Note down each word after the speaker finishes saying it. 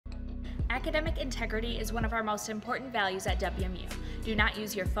Academic integrity is one of our most important values at WMU. Do not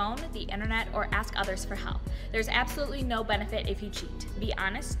use your phone, the internet, or ask others for help. There's absolutely no benefit if you cheat. Be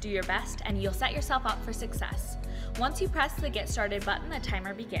honest, do your best, and you'll set yourself up for success. Once you press the Get Started button, the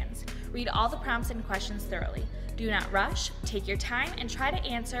timer begins. Read all the prompts and questions thoroughly. Do not rush, take your time, and try to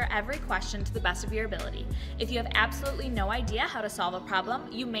answer every question to the best of your ability. If you have absolutely no idea how to solve a problem,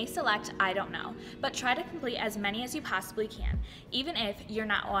 you may select I don't know, but try to complete as many as you possibly can, even if you're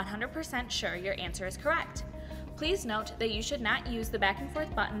not 100% sure your answer is correct. Please note that you should not use the back and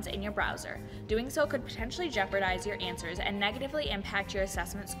forth buttons in your browser. Doing so could potentially jeopardize your answers and negatively impact your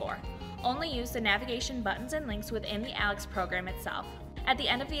assessment score. Only use the navigation buttons and links within the ALEKS program itself. At the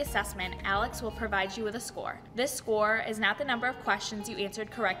end of the assessment, ALEKS will provide you with a score. This score is not the number of questions you answered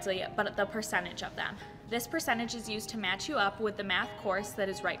correctly, but the percentage of them. This percentage is used to match you up with the math course that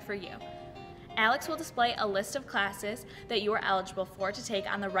is right for you. ALEKS will display a list of classes that you are eligible for to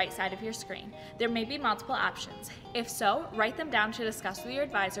take on the right side of your screen. There may be multiple options. If so, write them down to discuss with your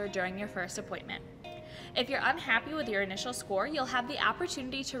advisor during your first appointment. If you're unhappy with your initial score, you'll have the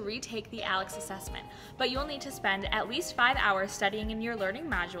opportunity to retake the ALEKS assessment, but you'll need to spend at least 5 hours studying in your learning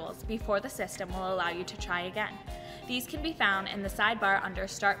modules before the system will allow you to try again. These can be found in the sidebar under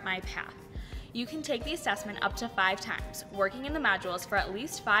Start My Path. You can take the assessment up to 5 times, working in the modules for at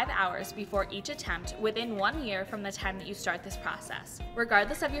least 5 hours before each attempt within 1 year from the time that you start this process.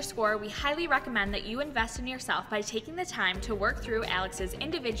 Regardless of your score, we highly recommend that you invest in yourself by taking the time to work through ALEKS's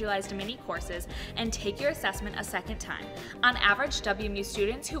individualized mini courses and take your assessment a second time. On average, WMU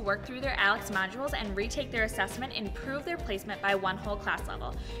students who work through their ALEKS modules and retake their assessment improve their placement by 1 whole class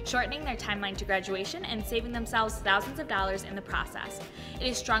level, shortening their timeline to graduation and saving themselves thousands of dollars in the process. It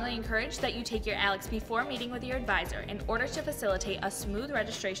is strongly encouraged that you take your ALEKS before meeting with your advisor in order to facilitate a smooth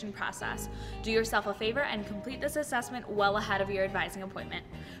registration process. Do yourself a favor and complete this assessment well ahead of your advising appointment.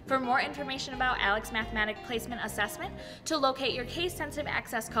 For more information about ALEKS Mathematic Placement Assessment, to locate your case-sensitive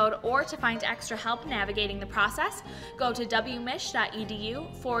access code, or to find extra help navigating the process, go to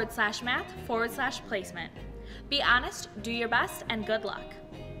wmich.edu/math/placement. Be honest, do your best, and good luck.